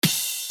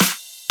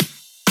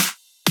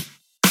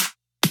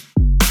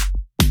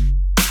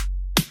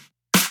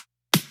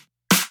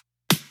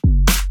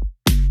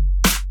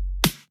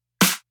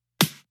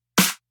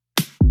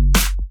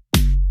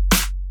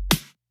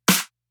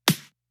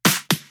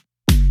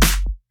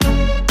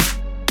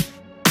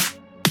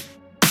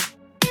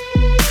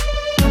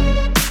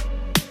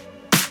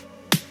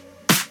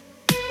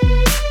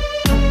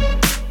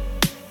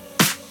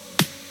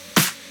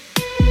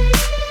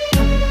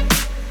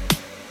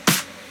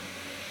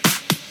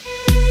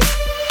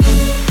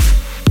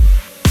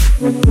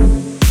Regretting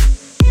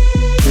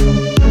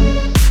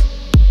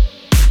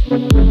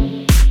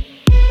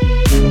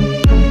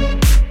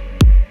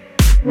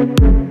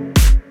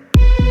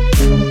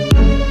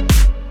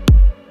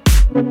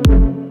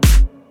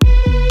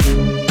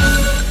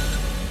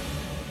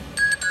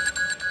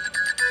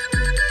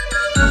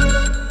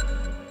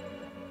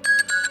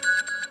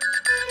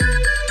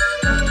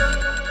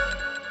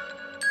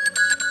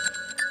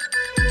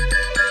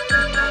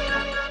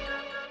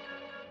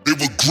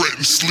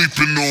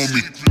sleeping on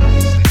me.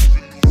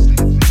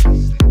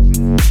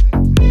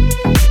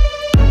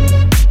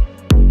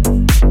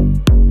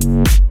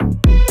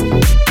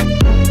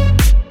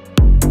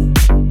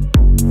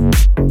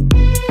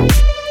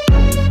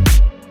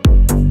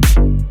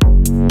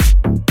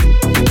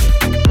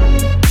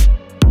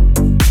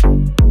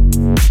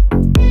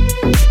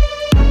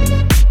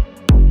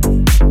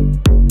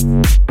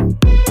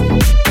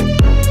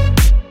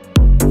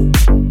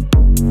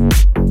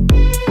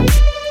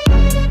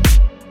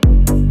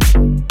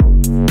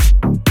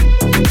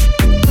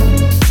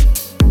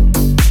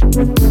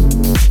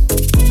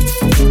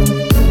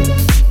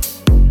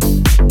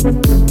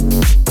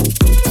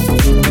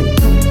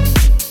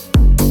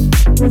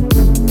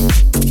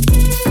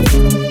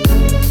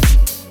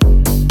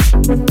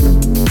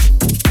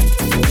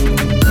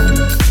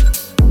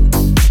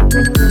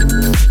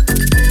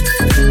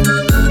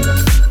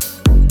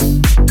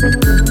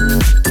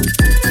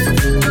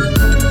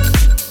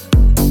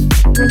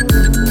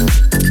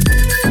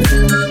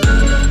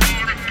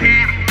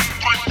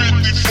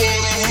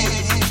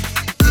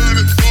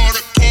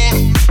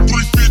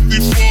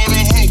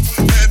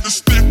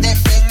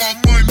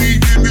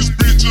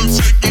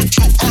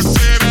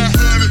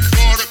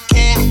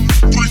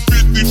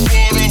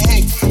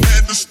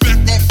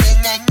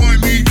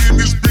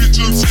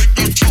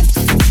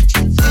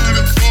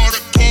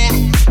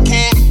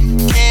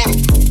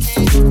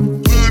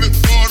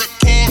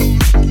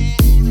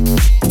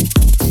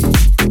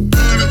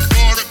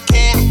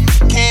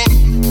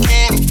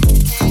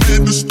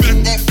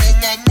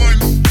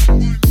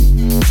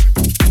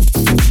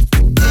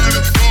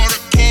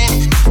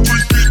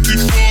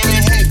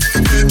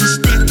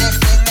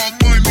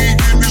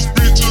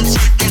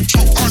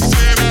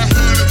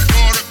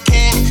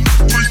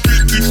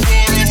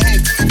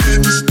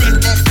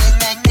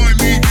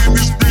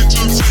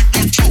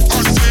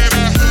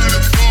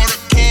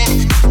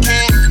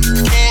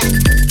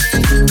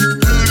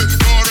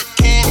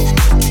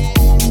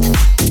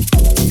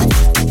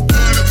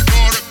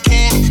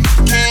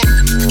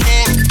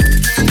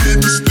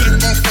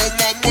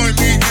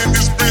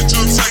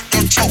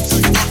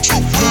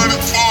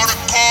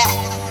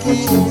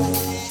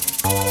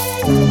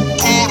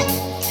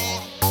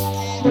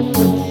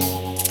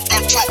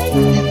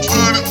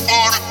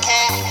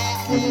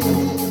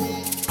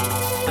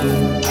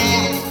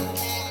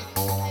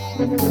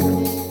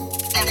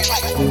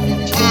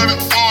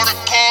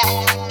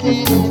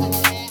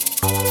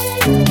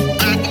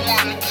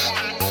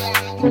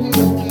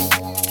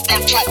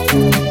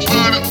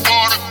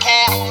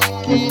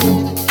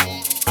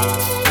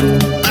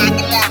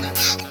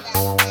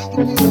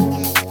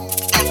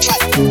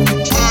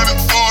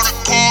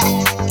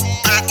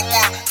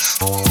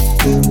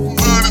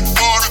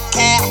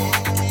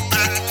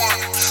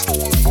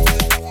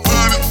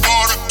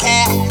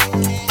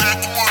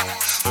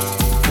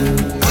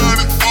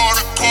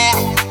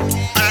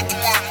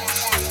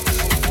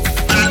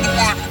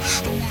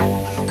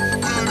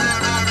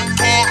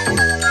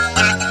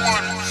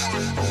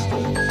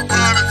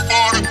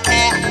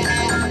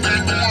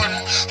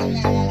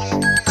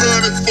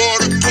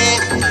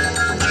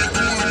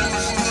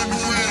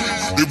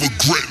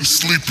 Regretting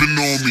sleeping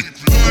on me.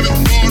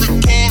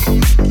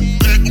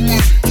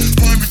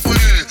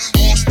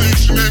 All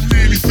station that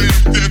minivan,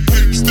 that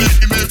paper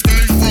stacking that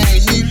bankroll.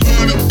 Who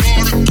money for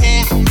the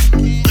car?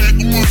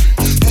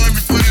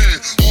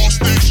 $100,000. All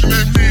station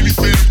that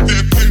minivan,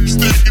 that paper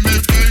stacking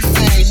that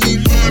bankroll. Who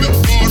money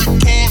for the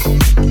car?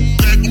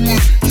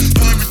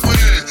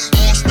 $100,000.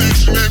 All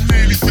station that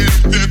minivan,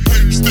 that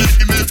paper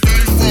stacking that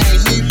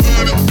bankroll. Who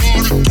money for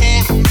the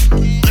car?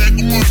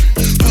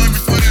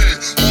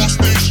 $100,000. All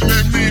station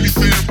that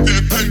minivan,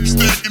 that paper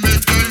stacking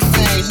that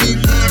bankroll.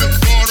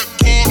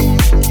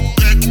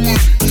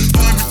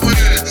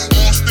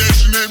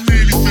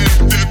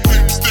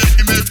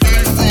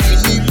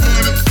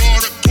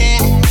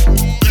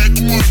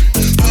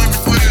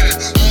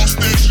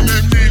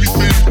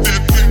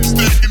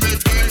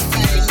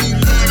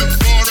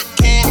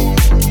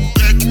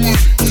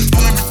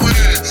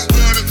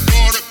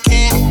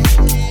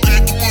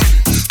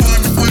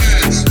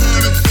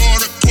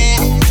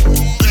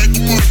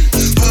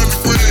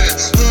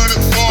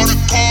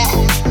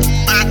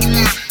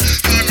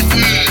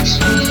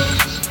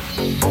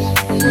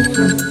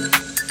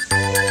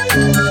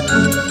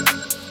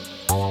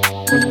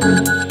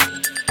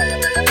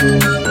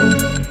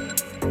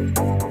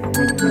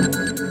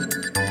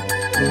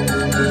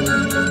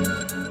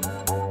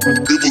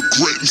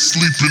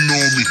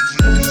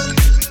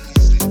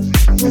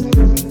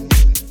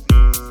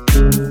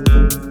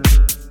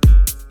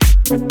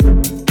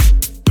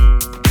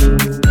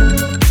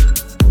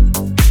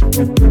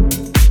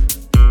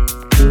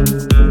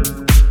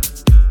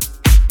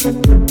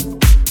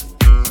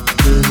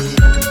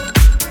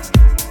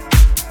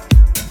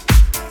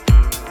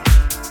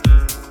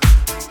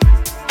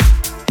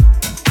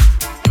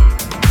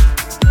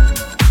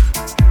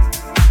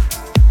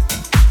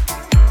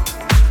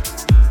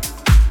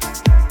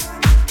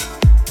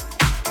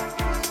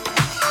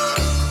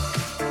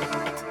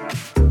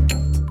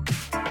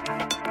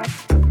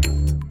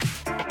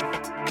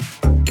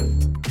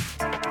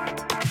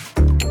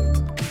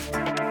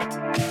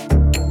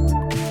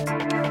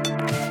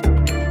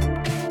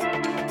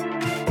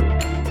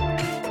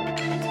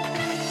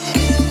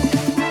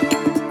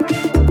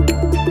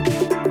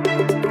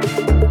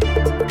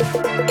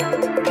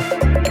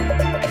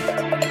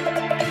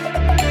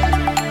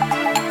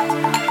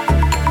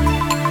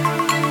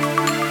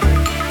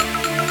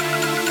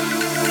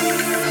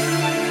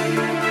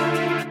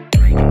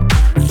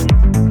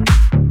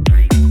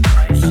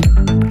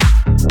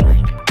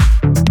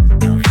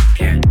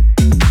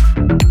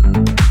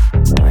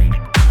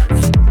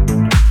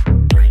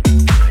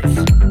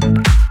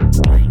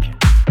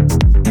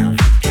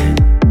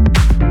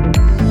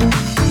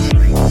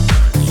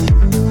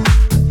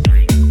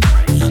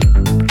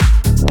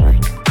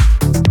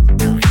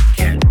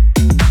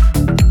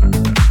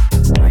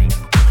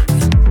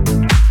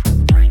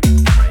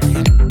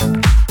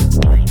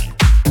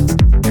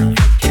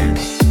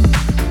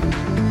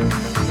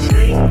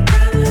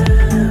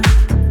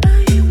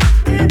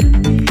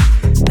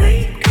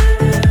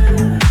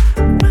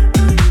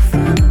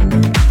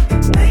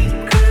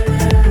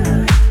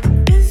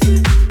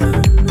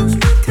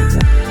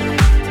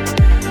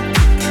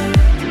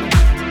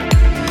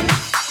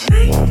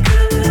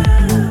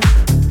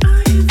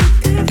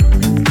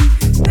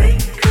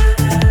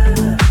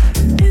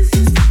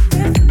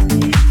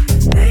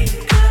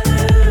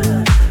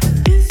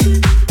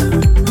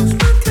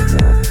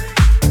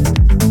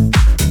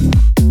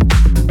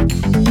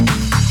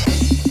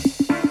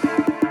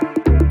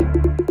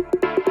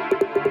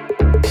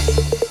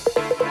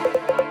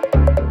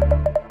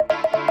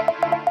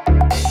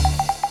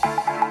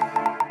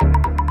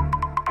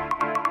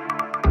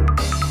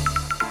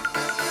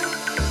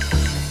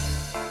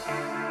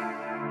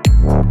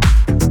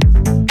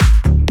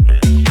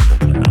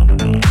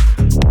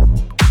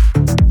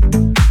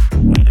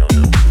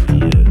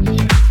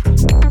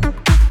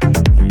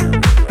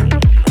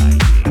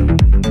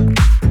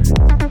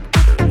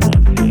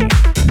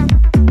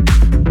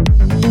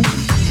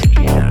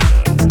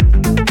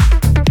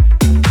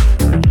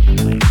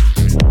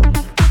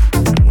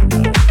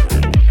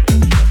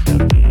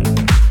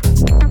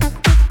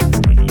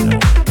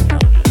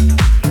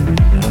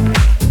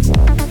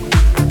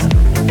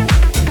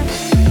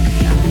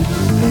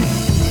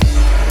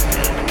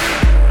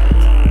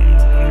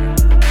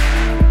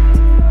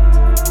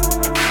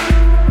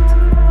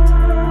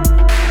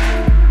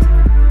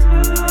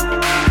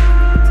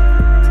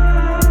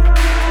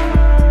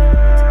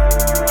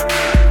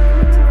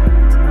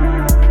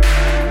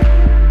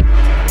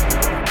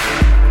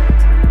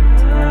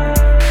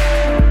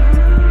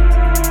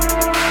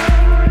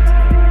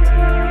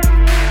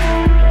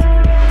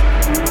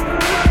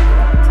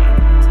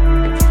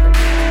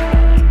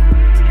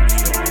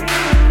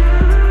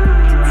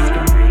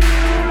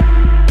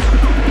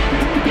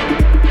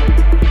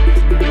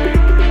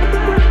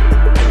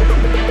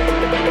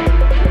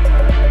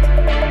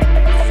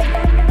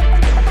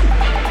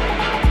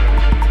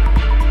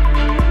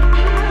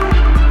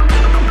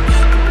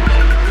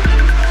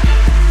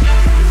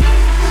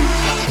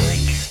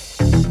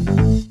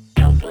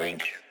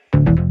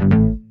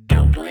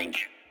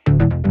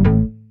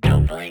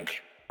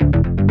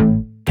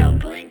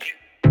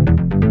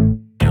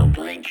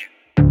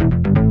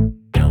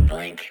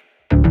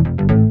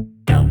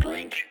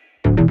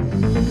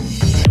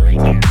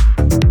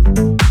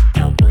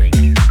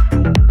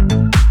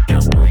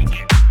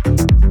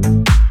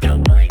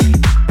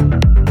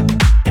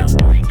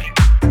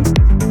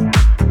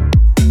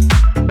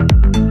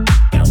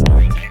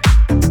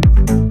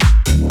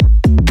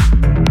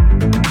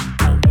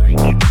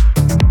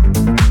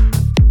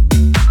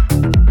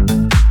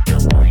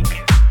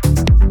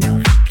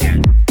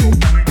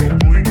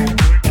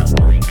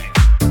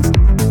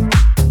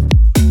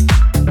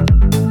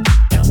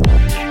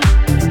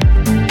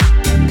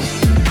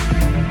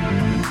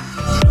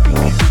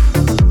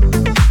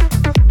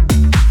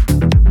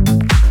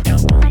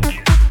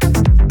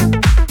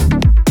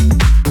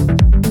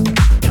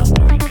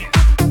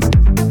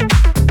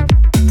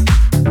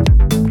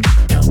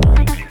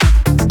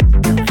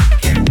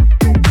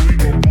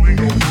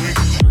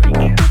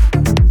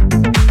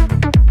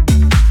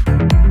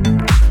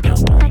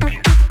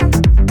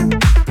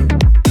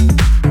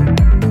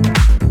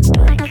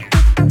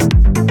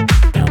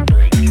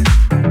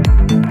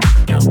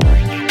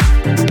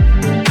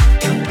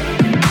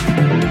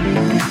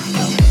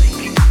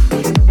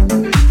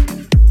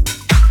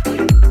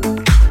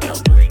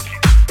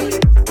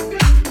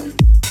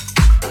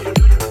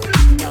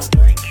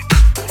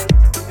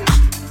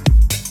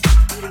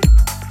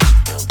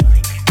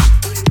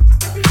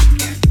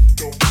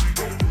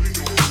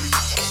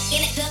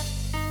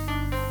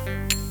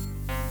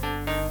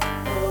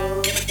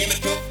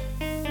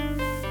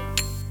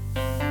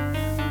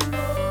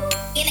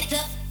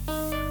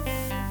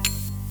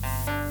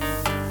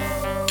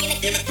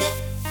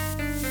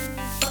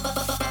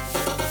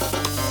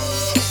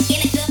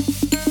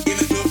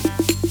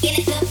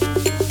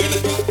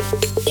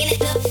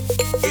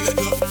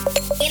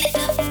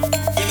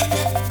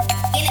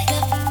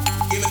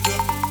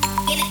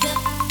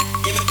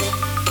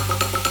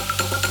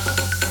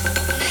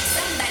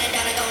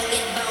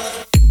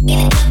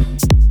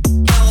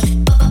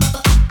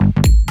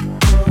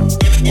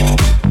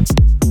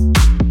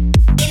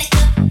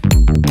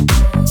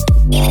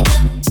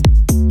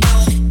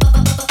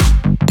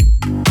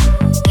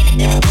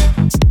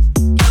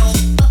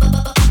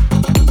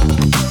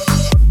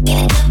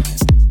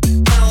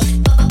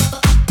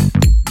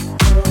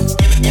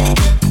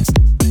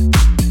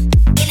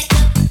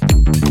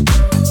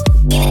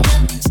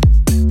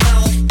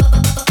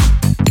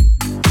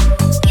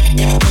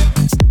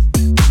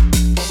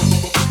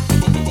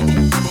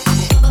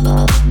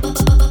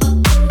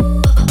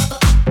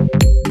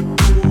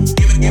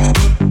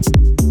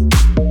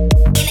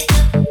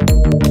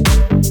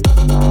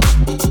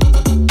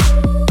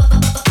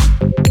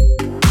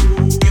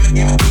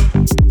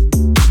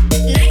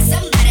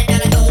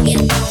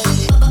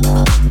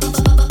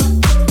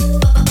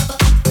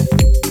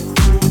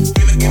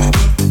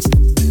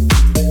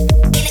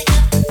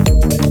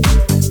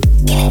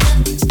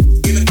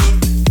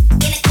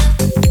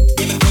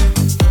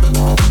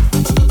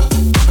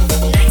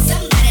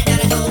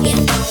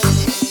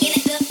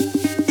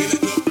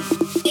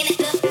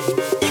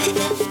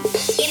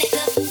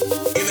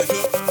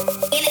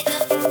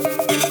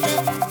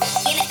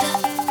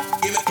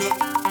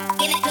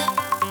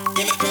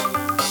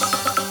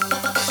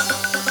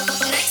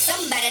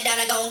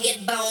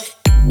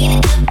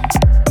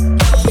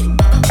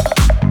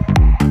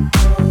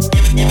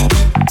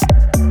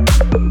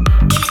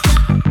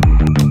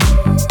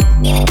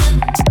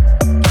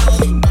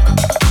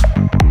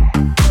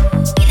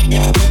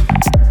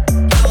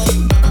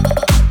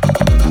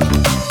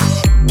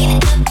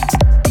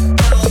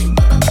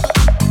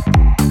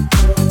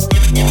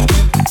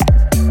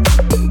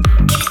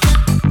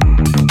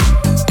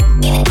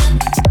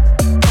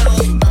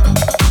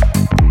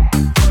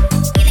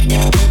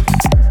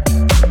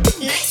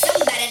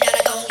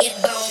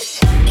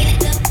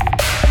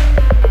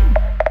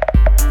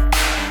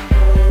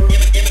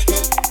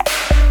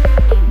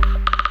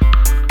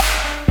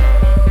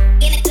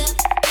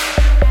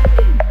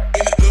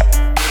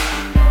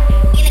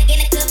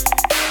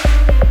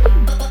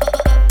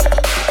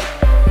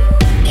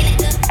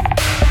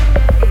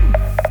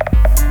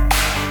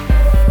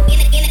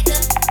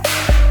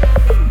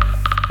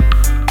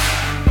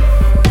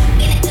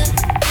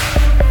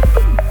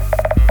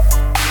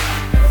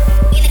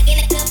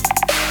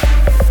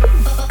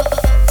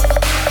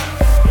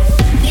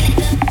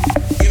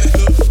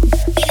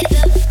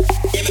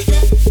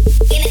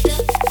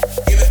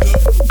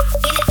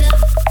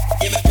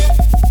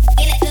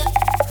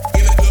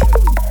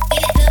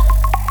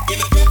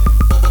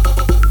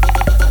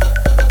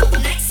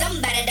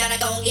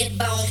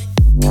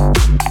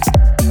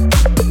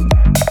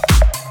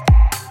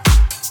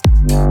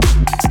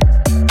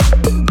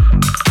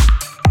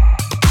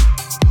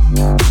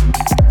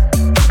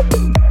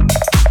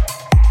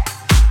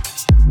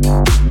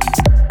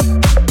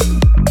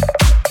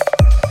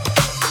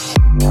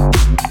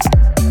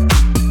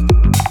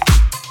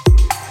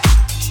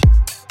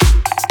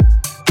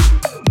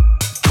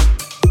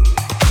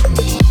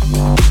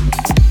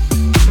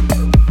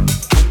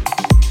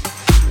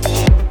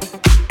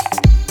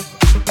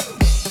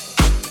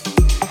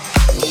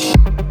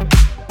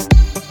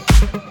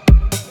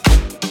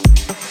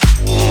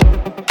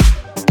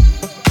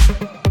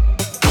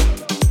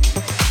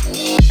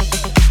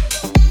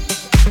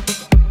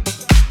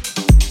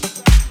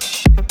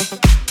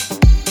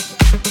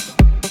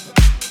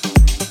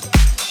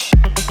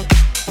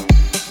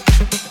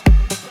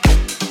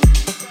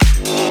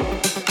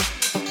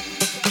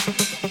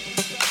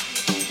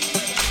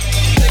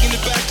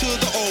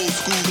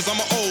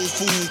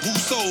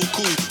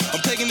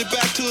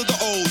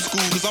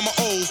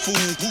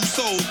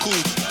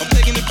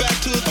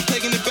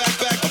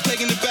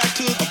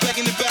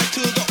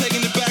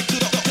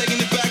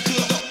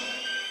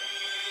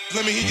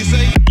 me hear you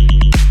say.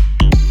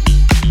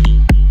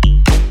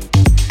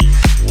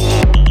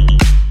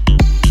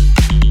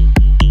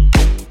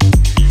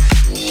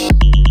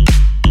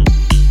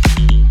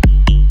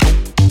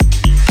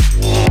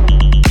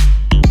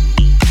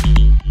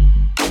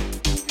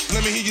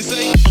 Let me hear you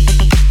say.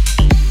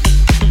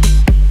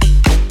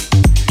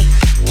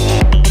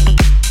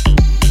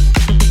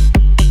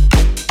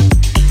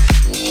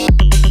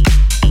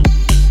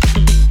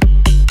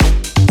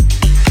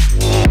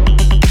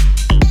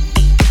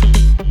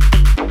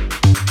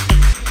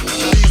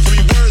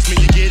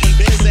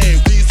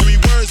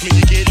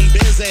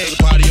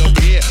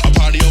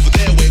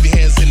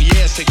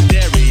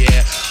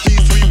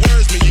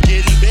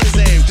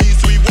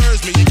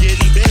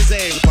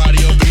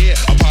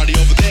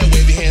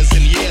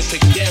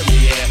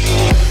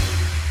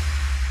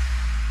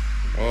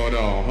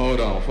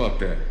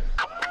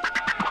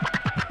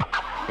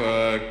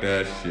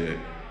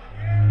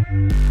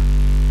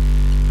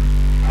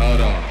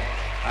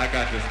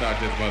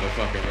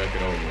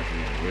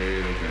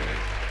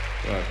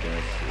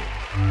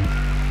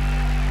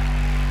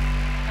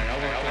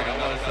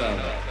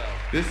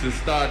 This is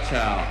Star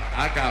Child.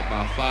 I got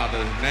my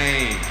father's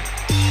name.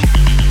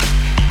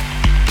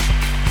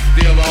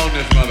 Still on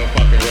this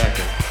motherfucking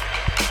record.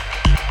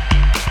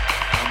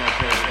 I'm gonna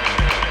play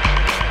this.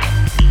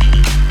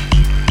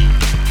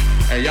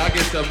 Hey, y'all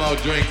get some more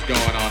drinks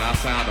going on. I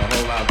sound a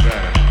whole lot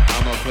better.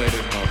 I'm gonna play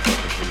this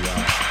motherfucker for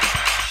y'all.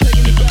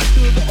 Taking it back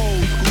to the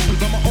old school,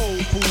 cause I'm an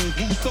old fool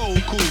who's so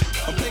cool.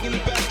 I'm taking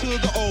it back to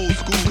the old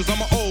school, cause I'm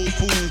an old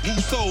fool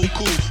who's so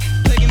cool.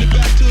 Taking it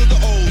back to the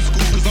old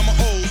school, cause I'm an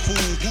old fool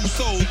who's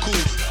so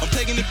cool. I'm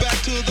taking it back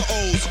to the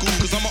old school,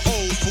 cause I'm an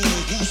old fool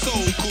who's so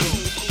cool.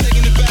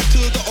 Taking it back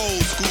to the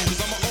old school,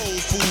 cause I'm an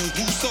old fool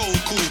who's so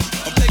cool.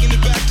 I'm taking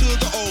it back to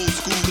the old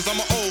school, cause I'm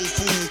an old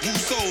fool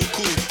who's so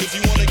cool. If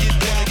you wanna get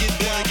down, get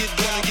down, get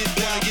down, get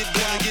down, get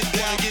down, get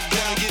down, get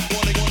down, get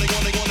wanna.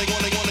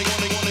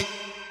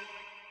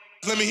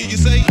 Let me hear you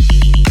say.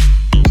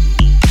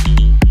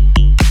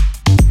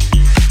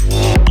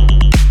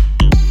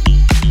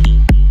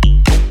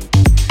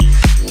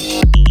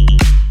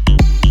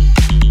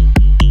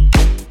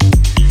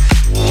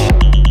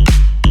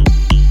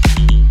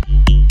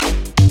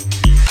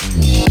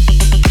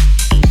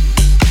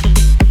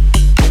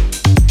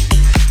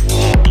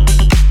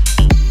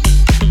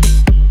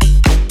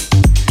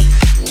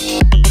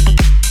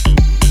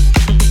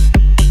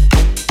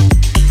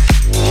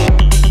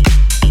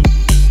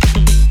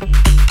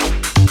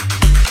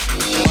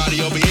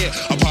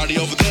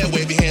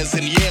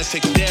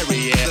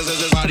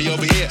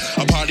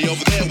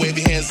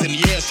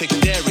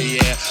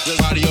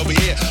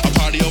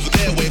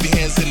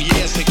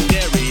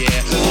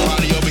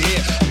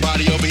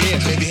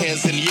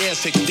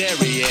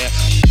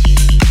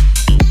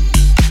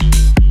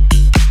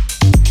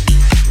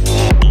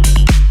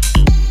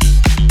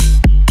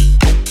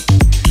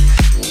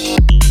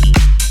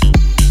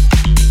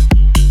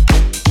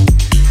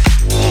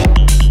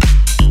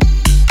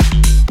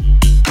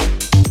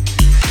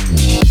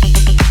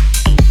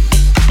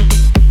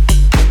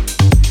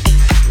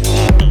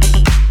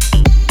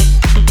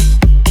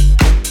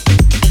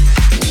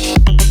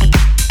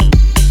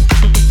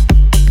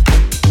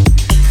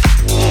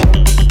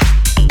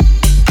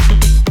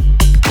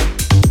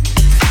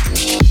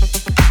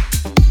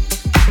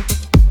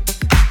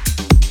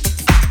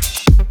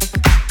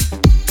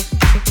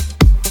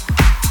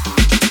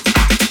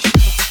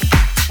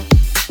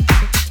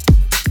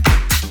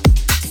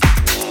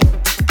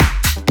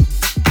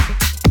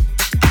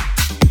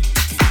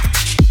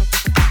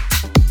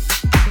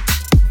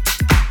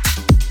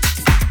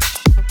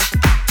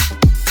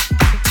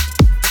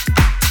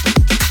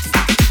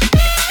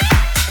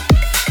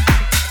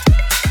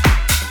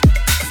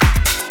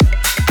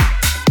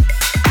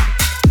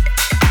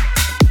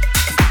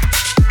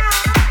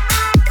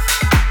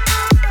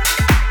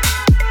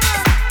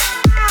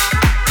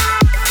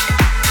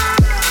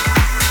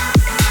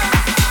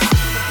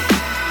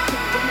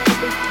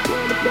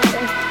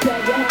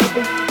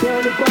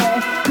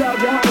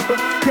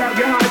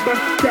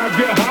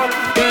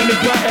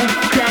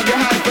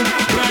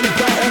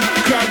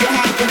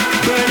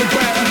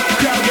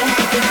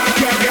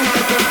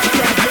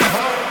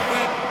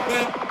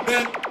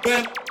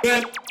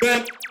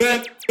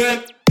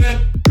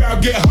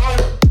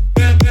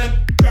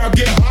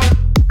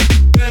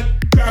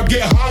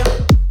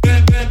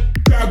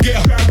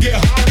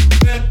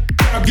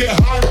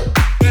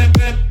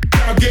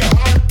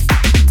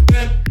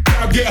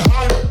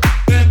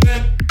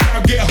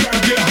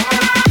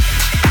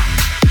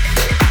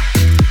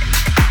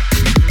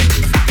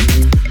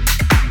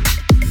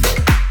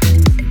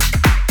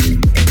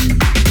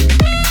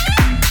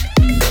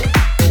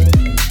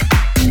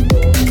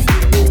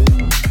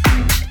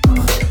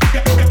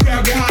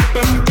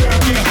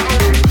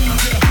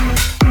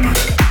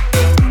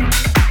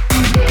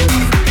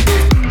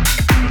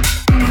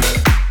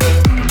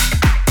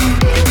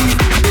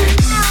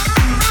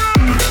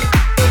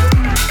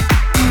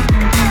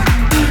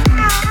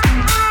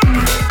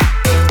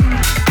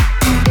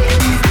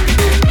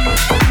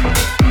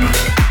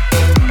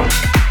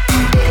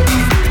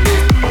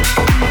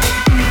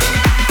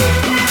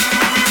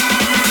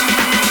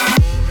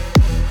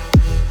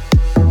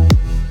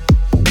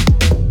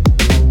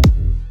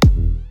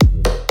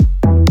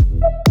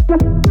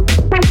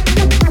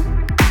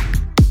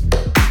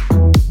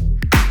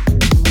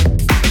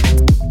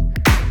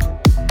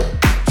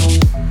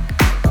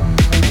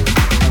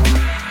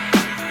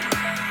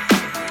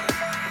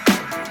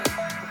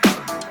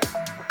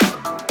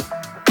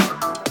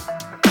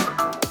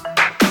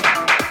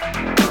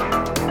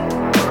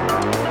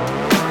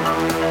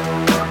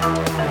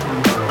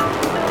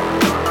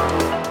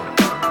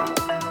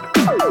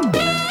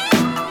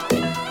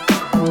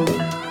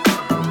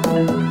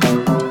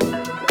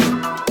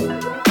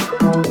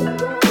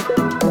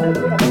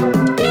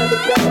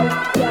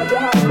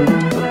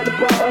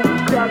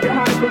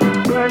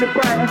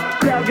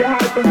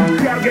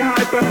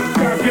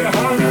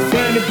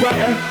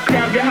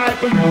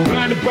 hyper,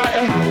 blinded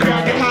brighter,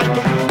 crowd get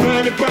hyper,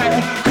 blinded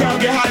brighter,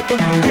 crowd get hyper,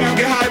 crowd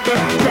get hyper,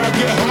 crowd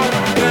get hot,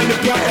 blinded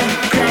brighter,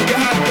 crowd get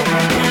hyper,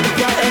 blinded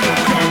brighter,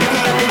 crowd get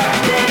hyper,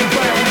 blinded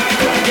brighter,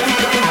 crowd get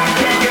hyper,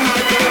 crowd get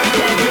hyper,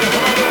 crowd get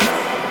hot.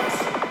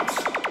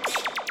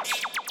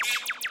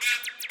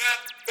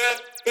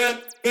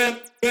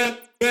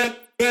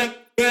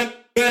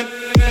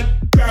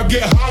 Crowd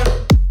get hot,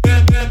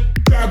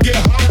 crowd get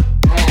hot,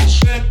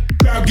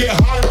 crowd get hot, crowd get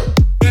hot,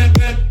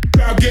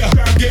 crowd get hot,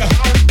 crowd get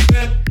hot,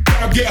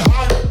 crowd get hot, crowd get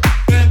hot,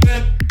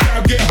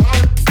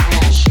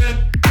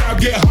 crowd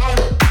get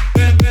hot,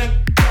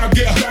 crowd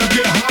get hot.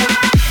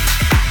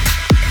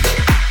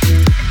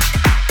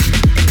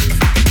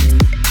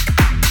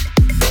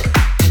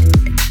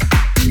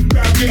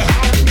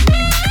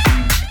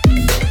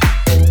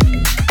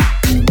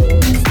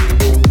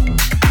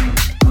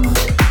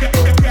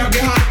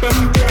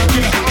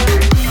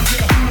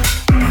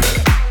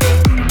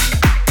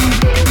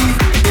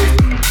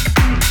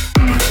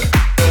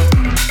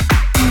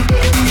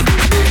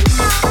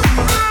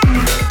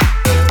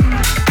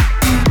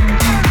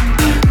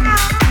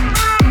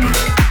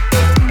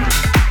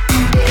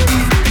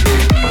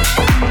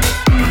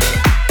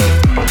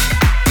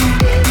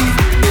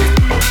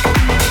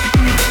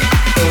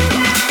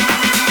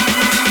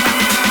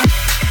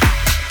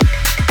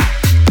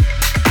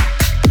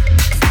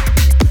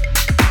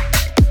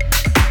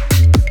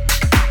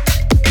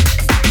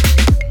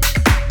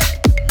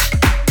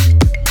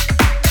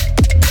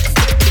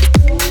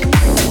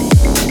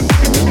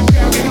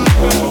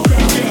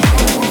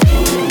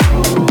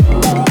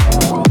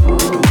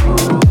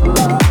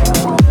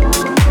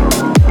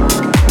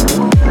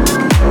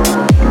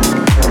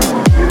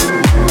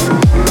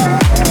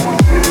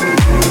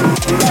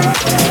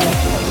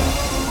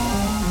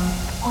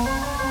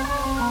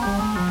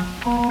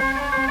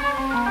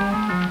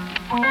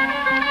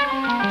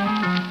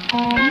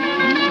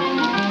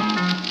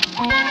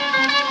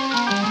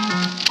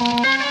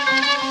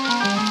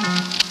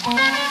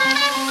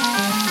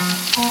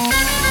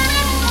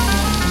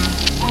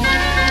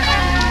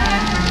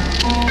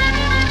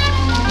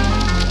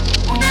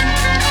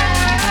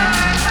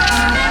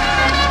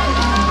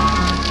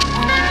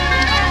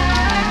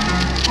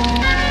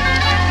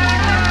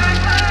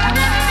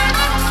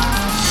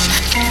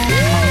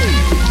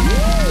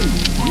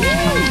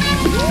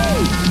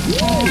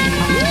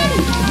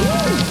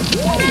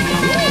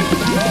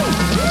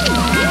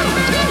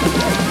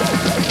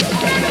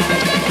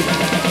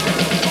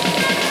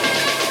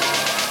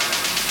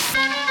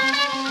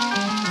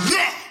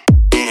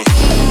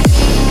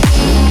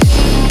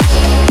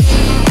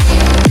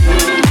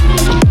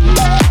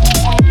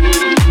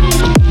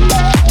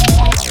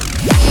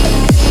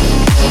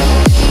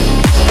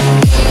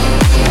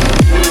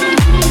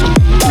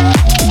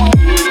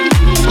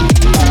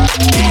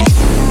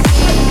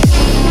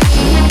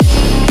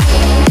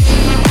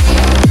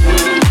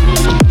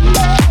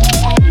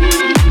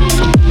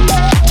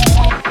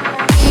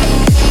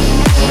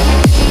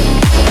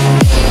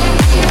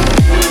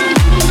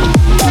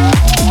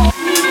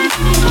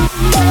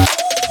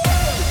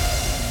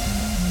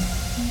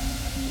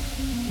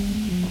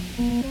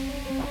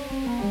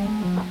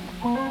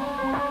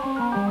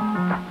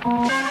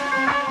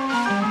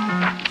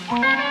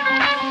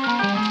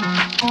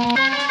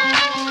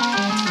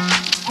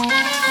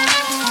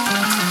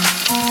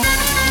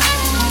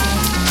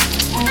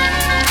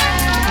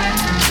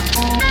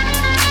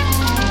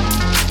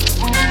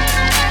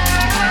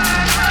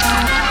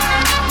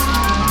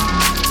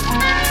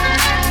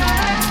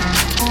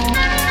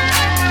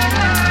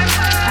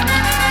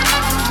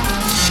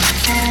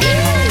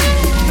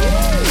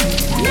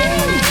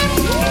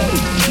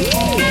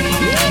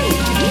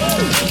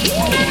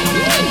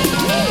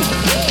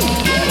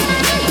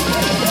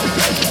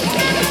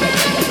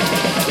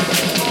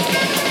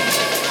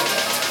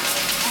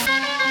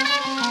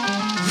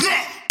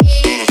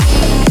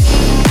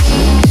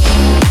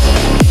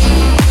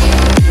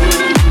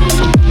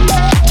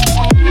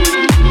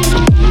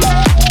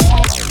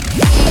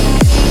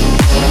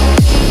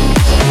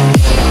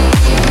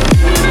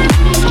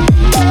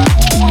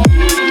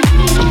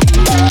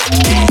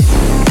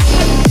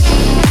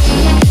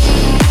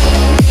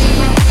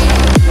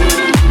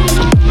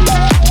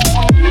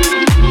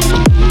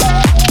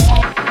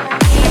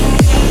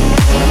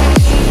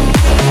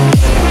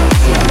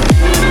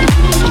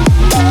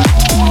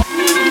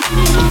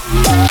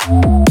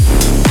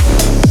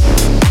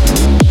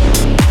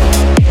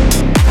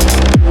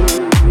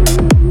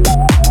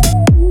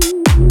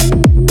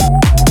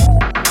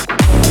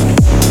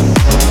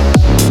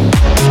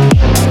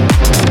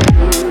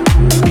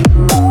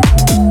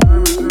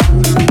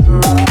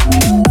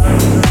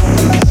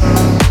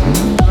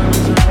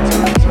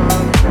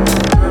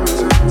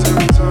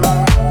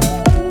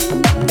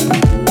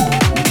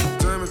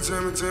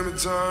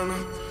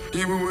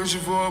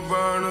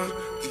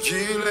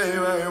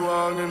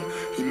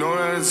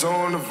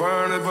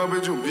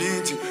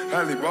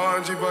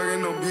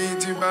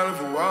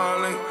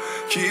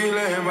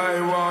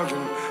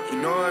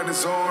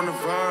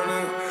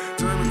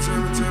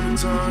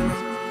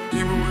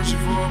 Even when she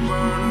for a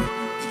burner.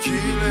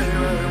 Tequila,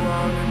 right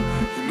walking.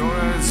 You know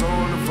that it's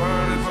on the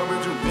furnace.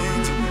 Fucking your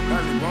BT.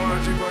 Ali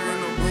Bonji, fucking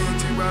no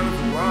BT. Riding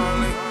for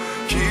Wally.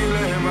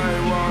 Tequila,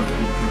 right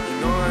walking. You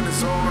know that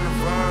it's on the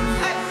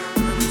furnace.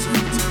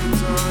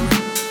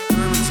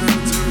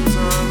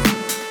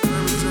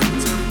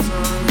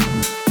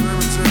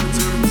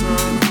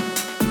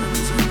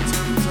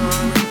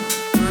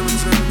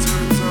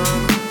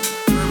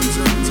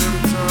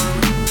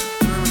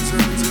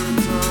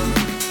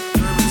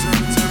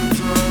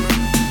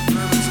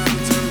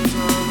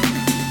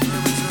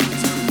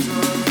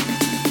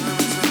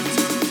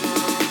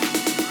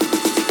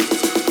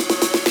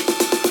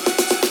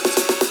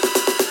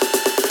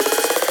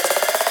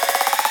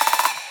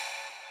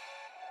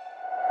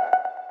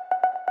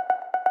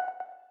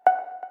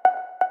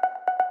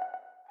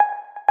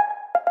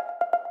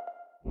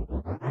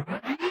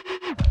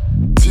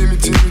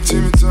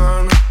 Timmy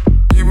Turner,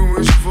 you been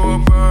wishing for a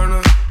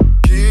burner.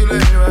 Key lay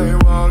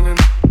right walking.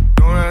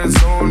 Know that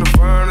it's on the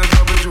furnace.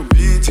 Up at your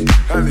BT.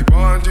 Ali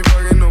Bonji,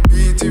 fucking no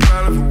BT.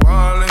 Riding for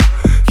Wally.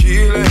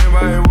 Key lay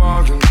right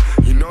walking.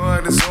 You know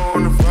that it's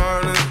on the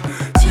furnace.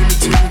 Timmy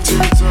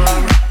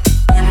Turner,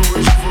 you been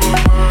wishing for a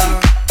burner.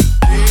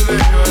 Key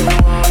lay right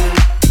walking.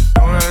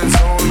 Know that it's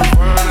on the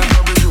furnace.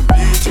 Up at your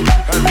BT.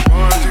 Ali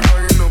Bonji,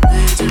 fucking no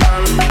BT.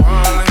 Riding for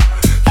Wally.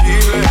 Key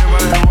lay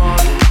right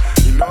walking.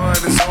 You know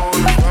that it's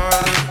on the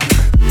furnace.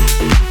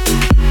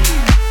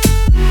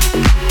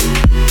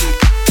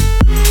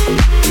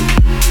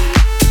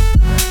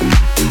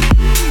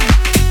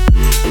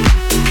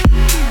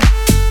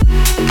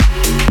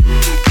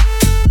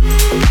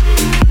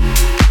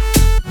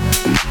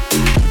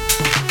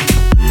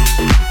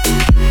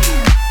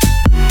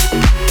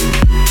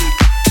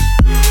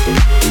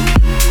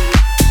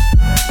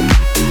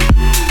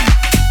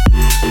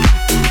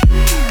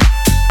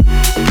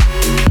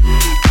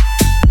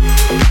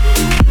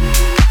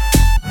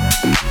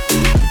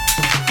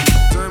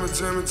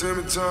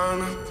 Timmy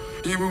Turner,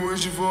 he been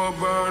wishing for a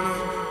burner.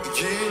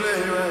 Tequila,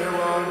 right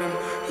walking.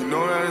 You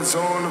know that it's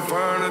on the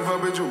furnace.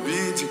 Fuck with your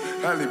BT.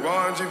 Ali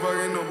Bonji,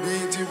 fucking no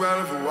BT.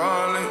 Riding for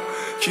Wally.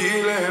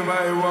 Tequila,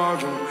 right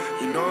walking.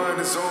 You know that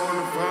it's on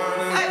the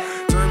furnace.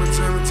 Timmy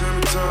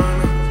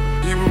Turner,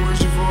 he been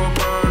wishing for a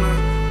burner.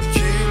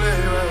 Tequila,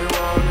 right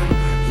walking.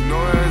 You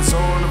know that it's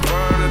on the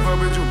furnace. Fuck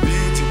with your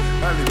BT.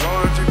 Ali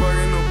Bonji,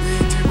 fucking no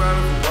BT.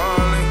 Riding for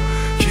Wally.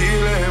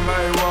 Tequila,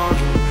 right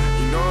walking.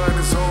 You know that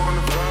it's on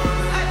the furnace.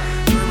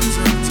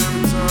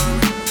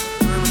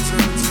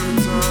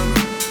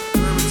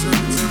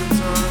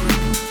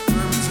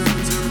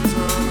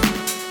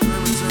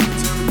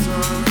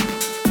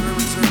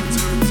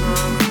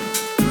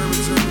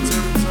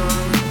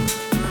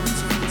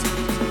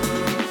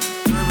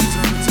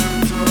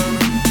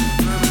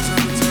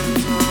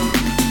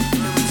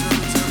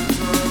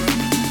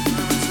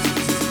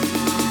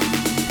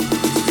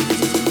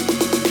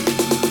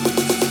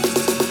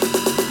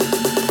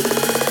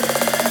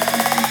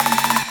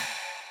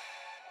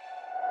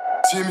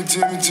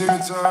 Timmy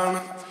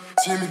Turner,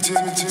 Timmy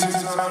Turner,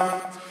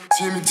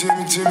 Timmy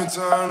Turner,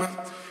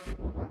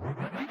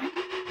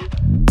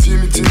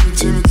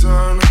 Timmy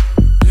Turner,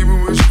 he been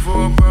wishing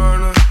for a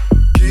burner.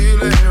 Key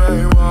lay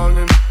right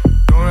walking.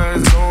 Know that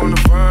it's on the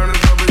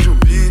furnace. Up at your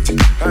BT.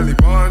 Ali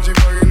Bonji,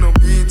 fucking no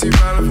BT.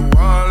 Riding for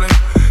Wally.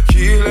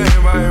 Key lay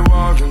right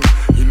walking.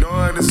 You know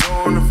that it's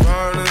on the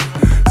furnace.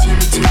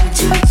 Timmy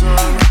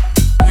Turner,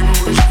 he been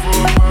wishing for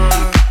a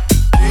burner.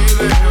 Key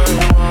lay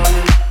right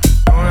walking.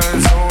 Know that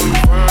it's on the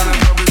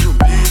furnace. Up at your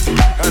BT.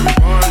 Ali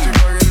Bonji,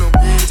 fucking no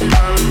BT.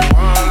 Riding for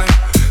Wally.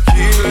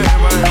 Key lay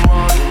right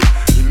walking.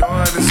 You know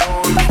that it's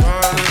on the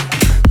furnace.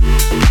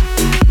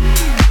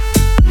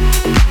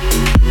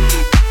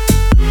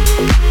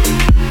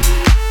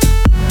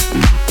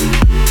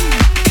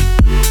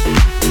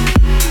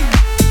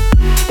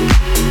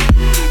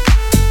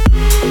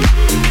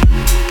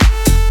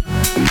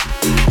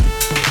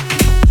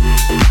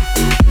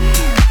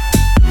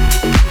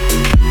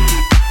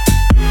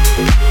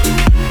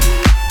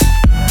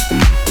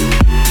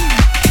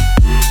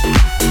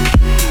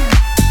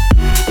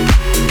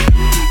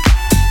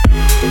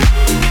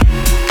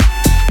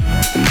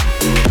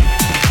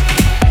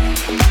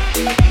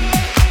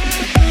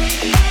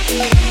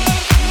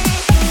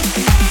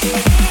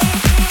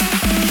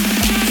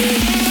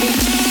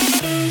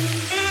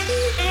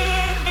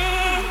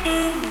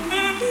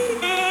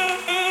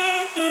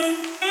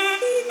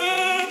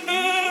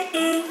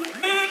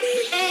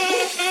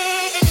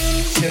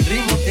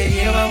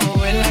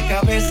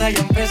 Ya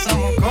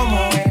empezamos como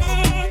es.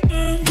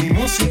 Mi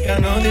música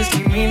no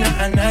discrimina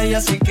a nadie,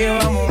 así que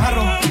vamos a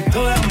romper.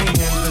 Toda mi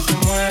gente se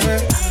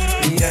mueve,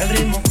 mira el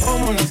ritmo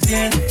como lo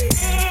tiene.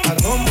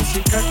 Hago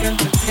música que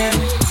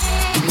entretiene.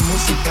 Mi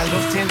música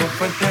los tiene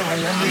fuerte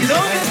bailando. ¿Y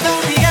dónde está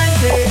mi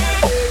gente?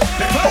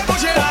 Mejor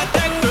bouger la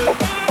tête.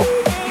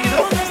 ¿Y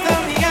dónde está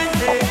mi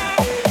gente?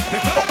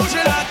 Mejor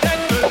bouger la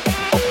tête.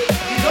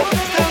 ¿Y dónde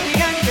está mi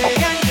gente?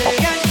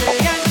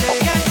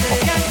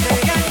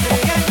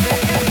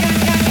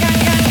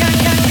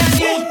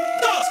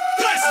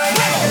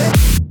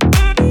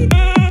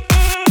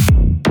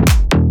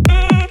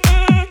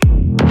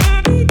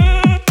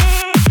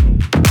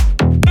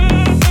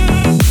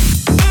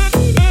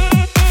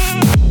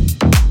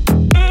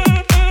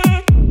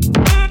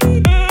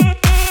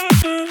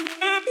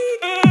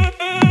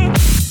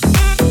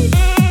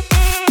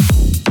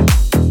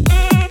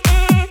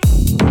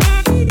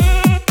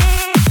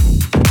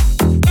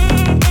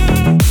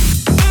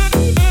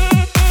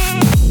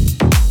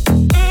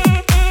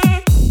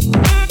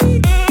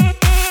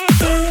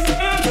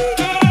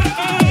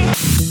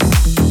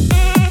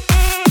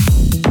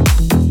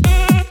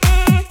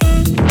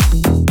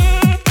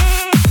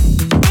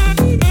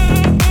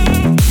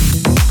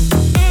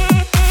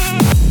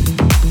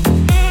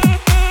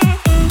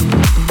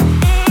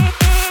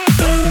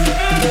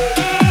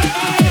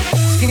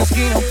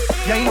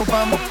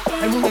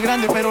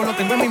 grande, pero lo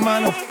tengo en mis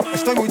manos.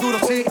 Estoy muy duro,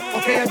 sí,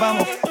 ok, ahí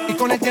vamos. Y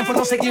con el tiempo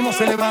nos seguimos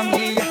elevando.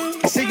 Y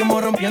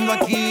seguimos rompiendo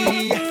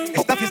aquí.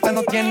 Esta fiesta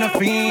no tiene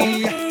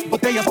fin.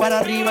 Botellas para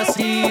arriba,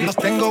 sí. Los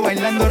tengo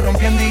bailando,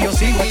 rompiendo y yo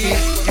sigo aquí.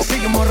 Y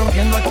seguimos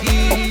rompiendo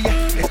aquí.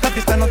 Esta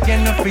fiesta no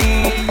tiene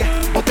fin.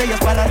 Botellas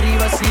para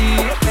arriba, sí.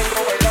 Los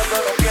tengo bailando,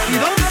 rompiendo. ¿Y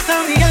dónde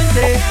está mi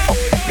gente?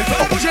 Que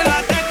todo bouge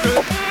la tête.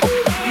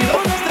 ¿Y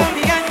dónde está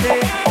mi gente?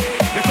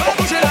 Que todo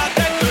bouge la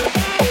tête.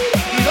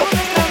 ¿Y dónde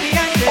está mi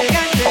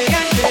gente?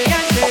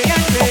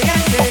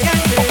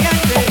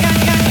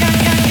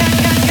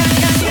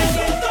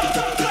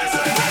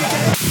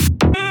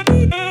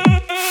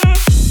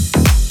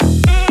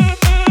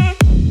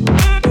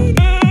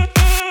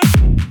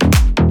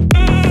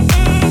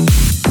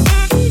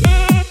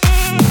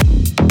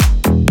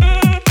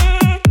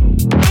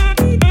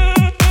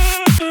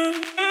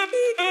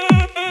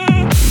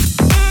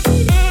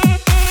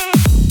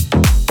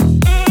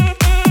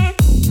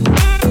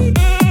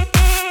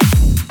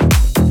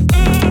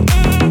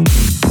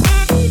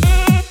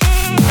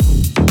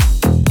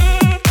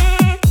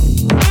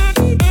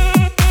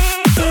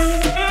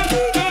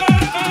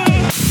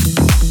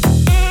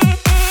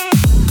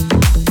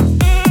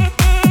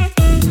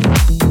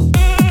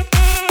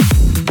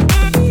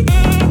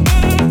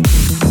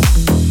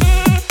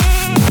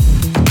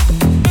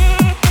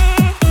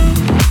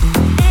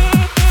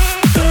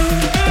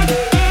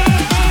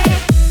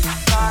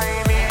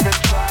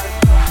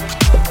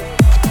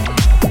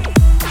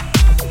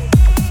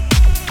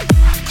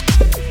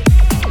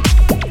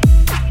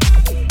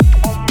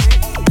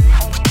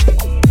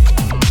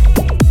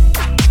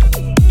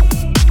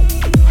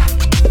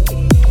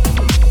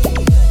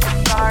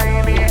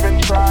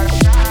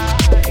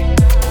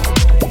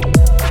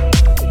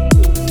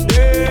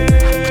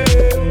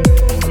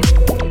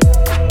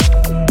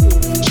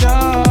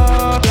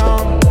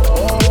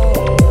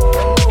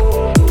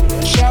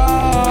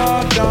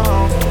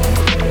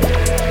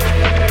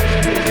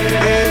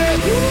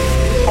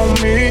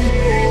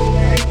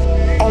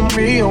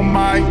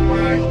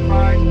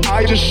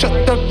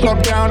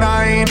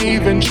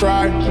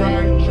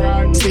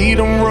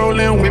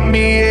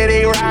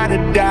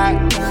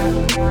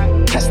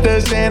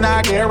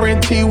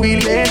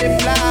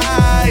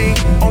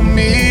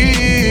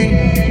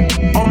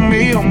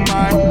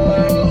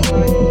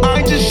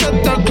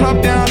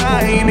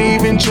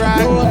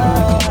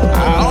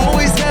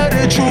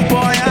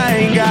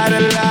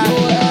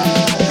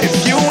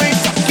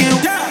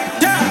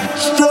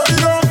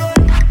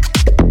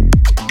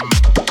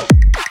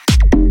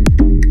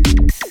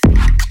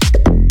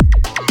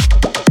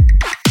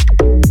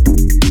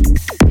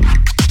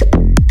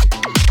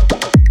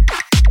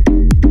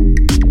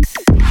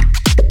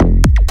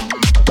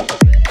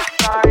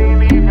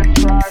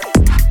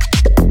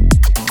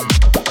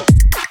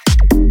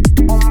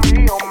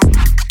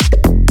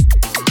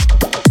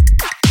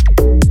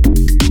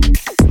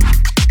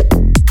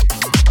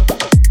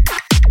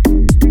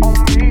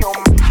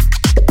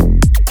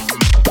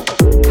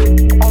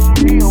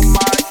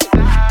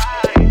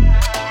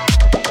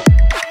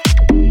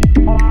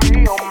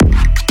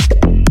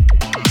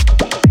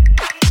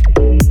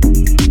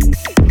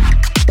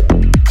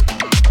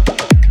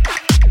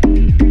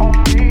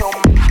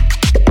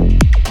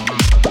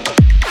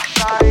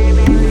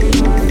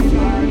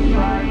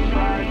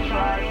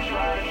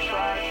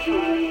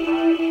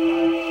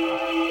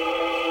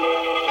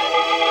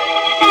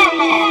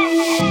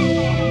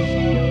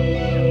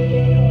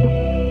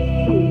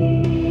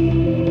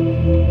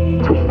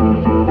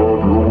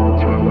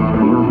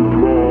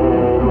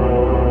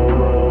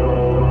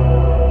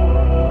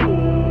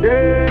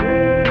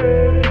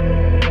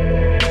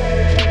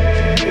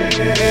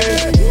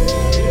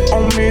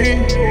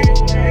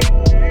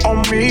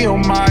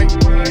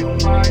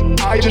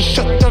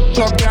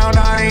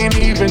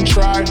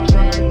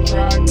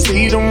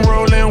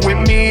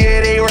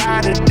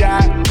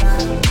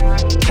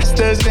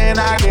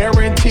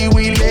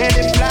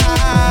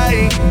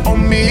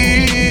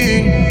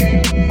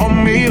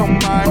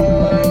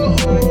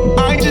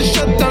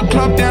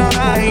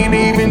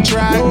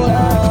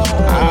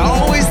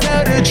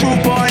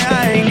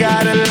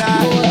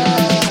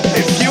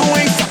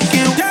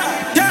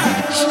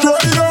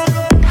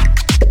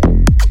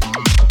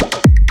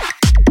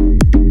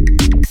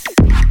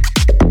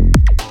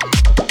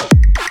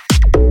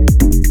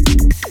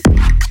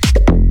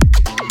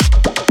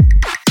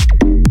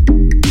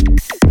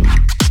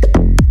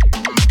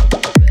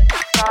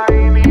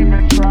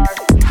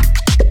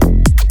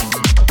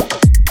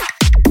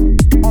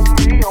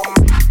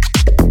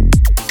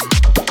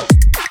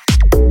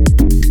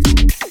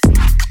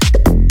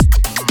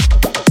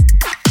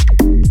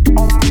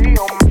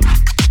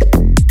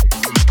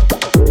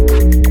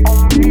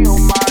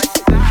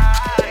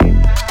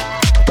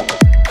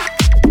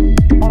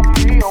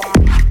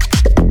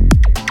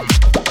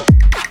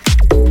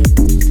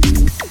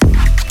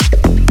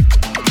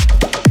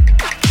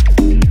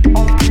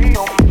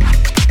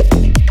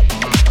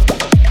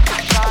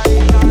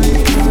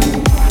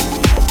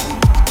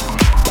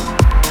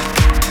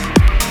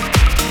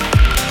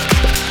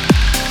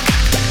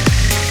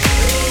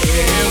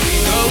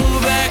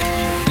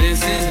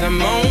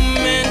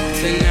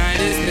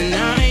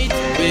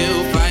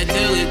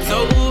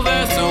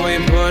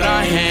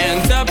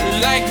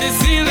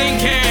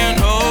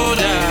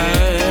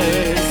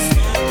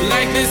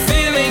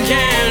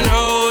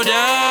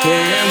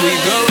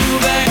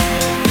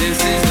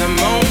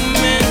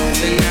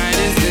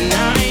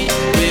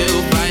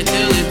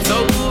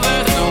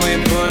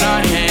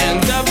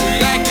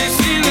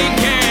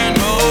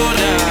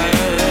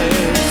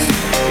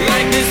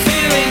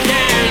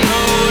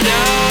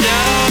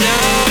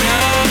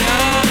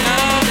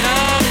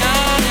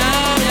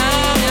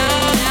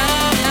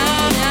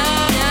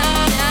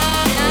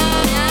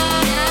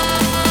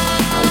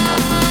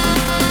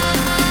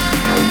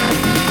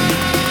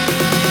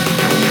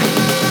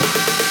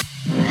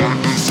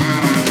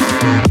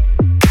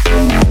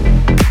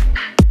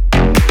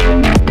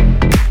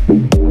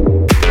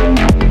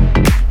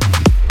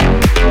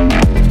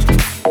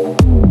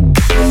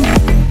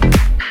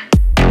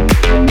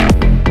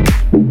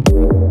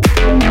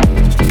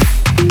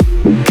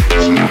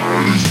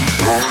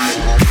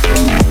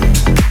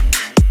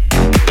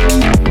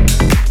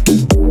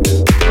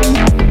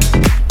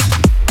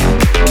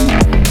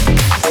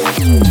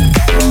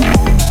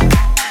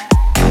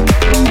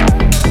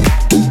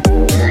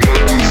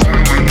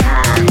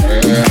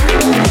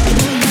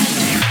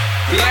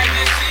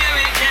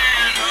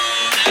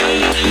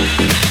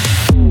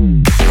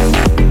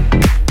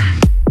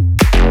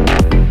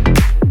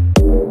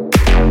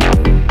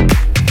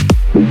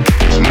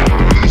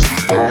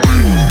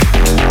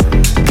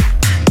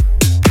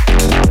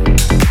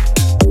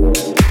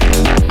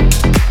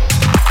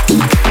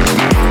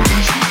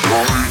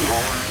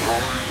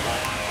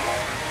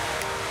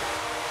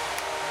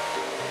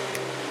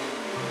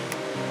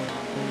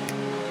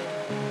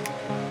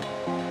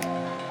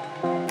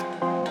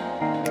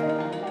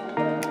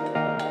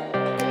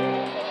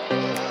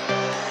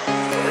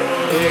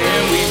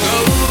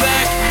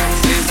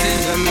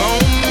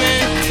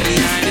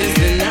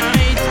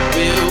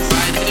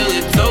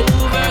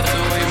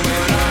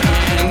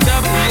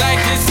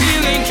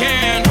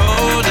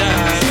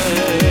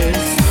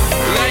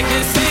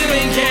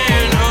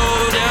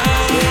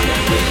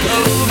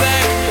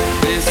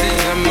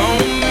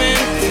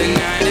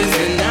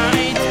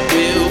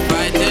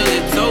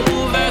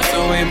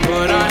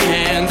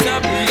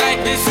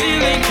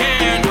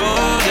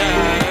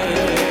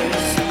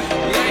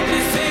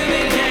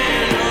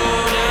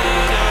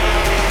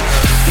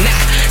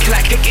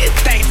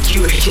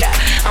 Yeah,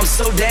 I'm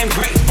so damn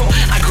grateful.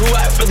 I grew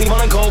up really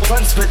wanna go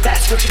once, but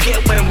that's what you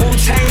get when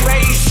Wu-Tang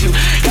raised you.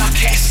 Y'all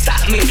can't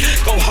stop me.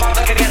 Go hard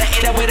like I gotta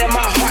end up with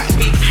my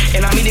heartbeat.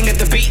 And I'm eating at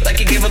the beat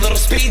like it gave a little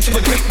speed to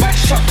a great white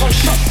shark on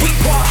shark. We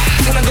walk,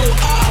 gonna go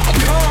all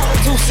gone.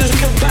 Deuces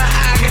goodbye.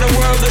 I got a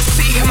world to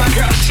see. And my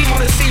girl, she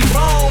wanna see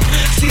Rome.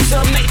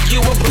 Caesar make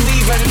you a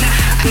believer.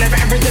 Nah, I never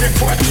ever did it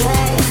for a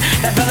throne.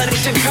 That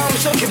validation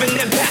comes, so giving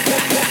it back.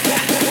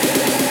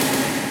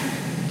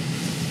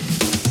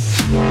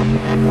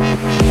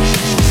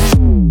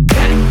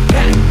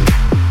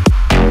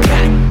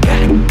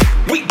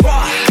 We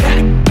rock.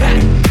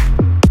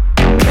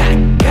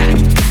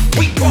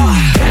 We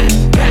rock.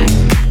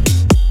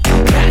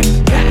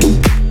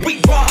 We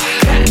rock.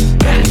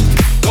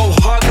 Go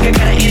hard like I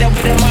gotta eat up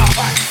within my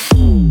heart.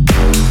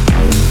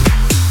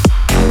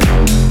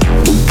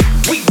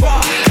 We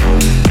rock.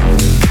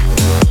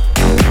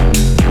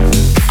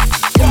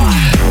 Rock.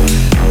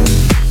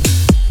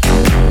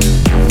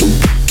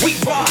 We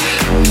rock.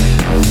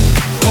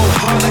 Go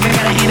hard like I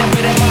gotta eat up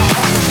within my heart.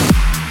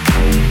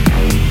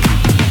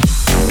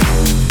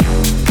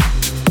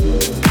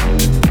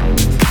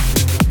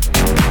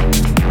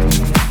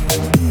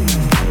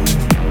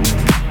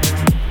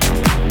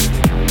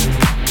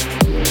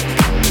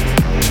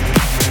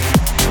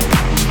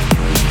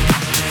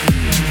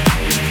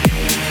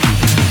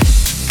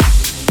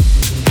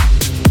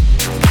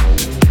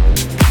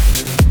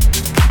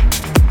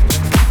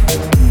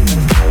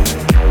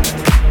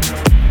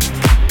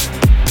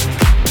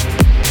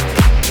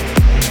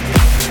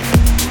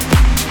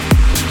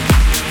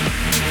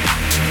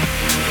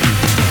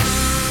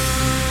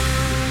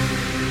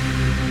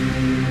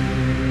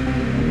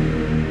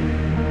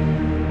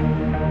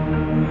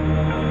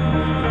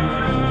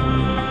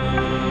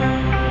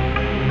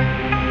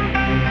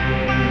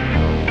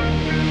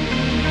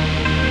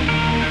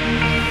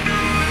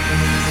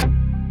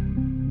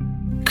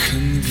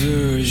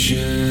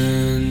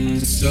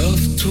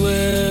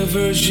 Software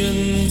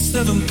version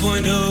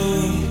 7.0.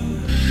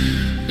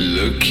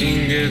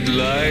 Looking at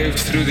life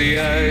through the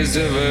eyes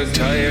of a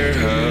tire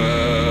hub.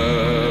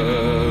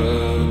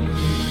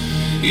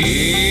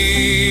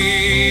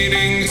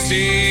 Eating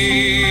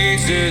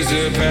seeds is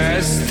a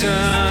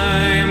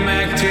pastime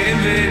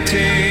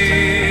activity.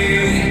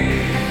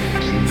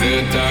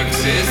 The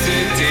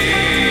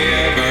toxicity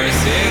of our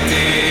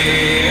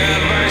city,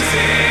 of our city.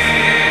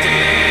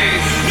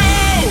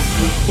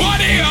 What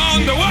do you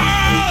own the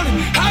world?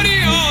 How do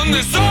you own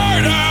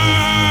disorder?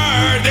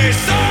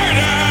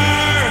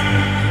 Disorder!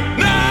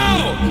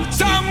 No!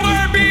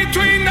 Somewhere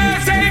between the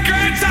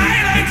sacred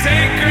silence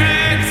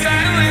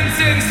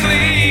and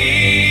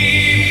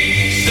sleep.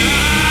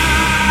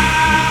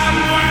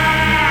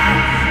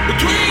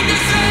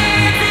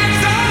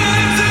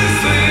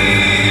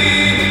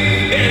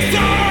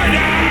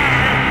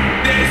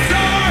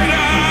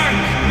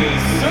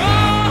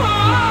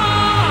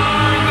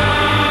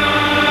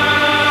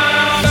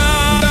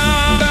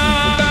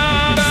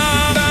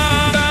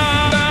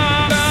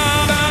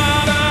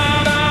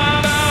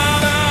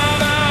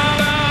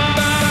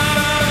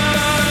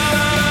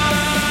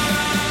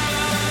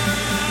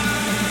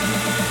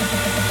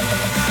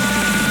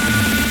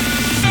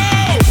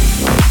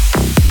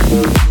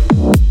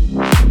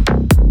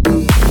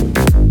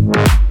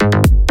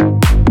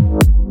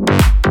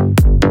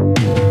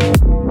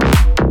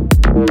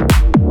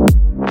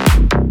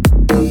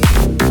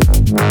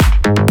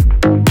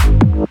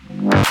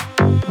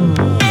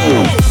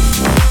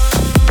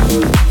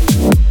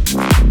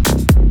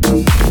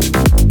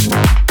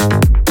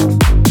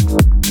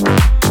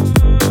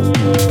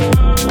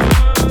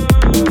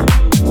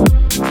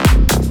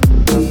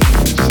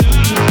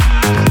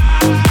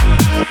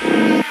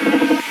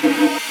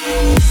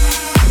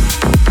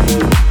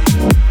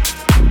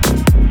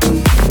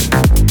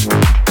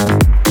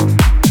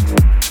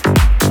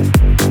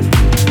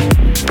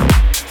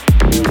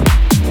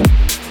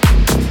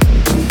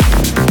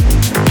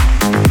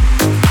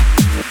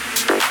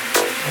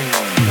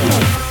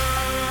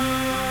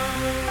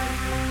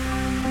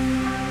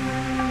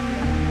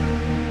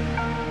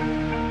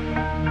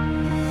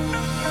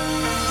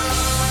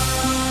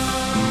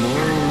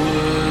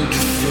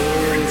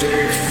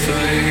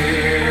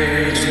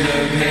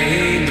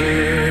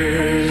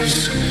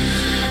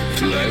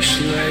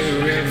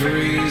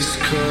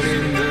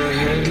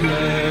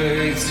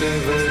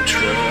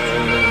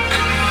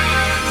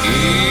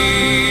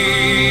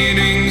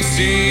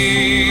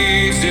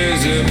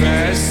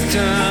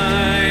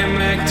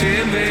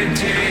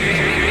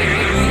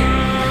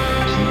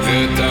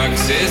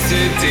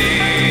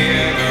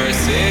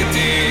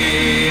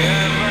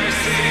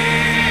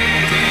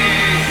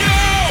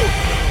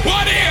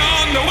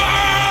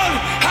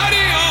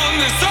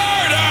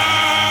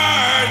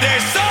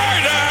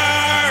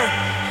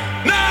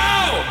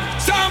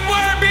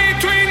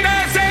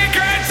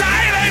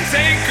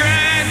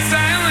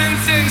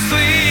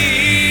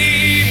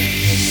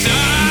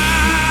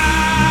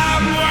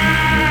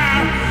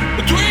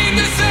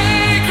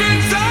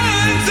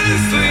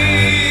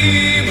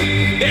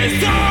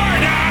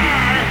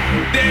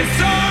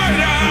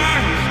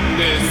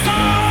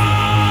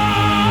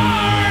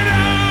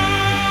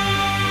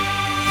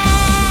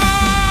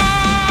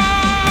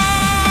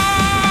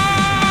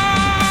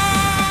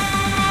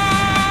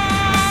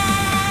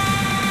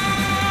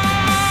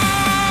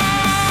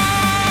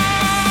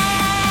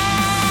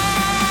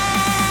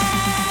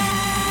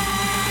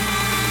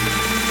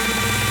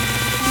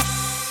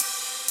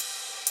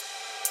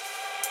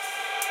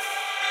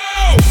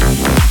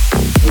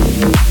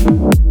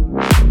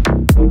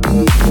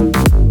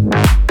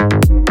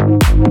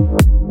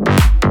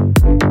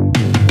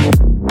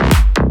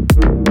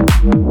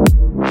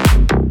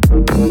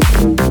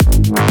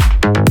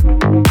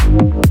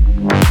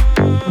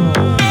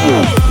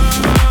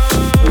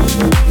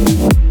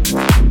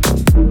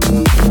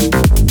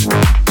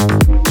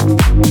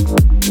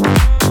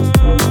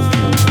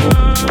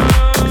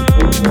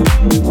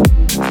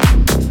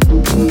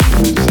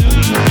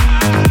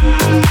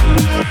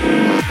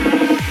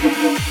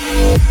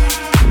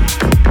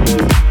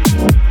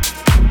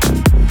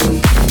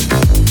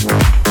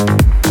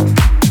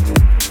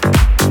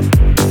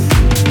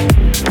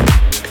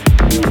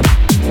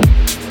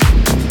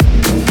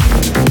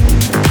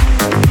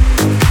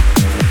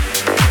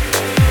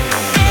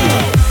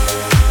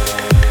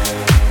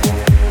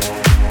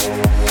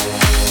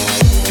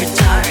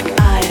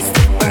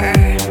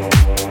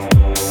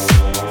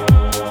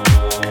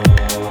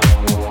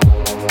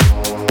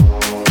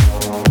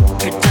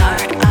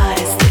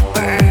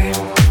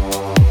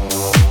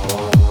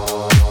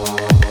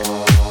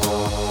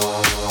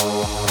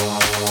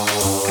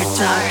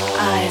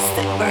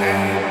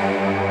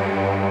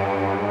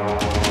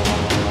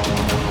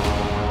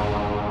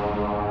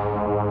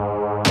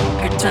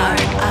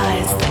 Dark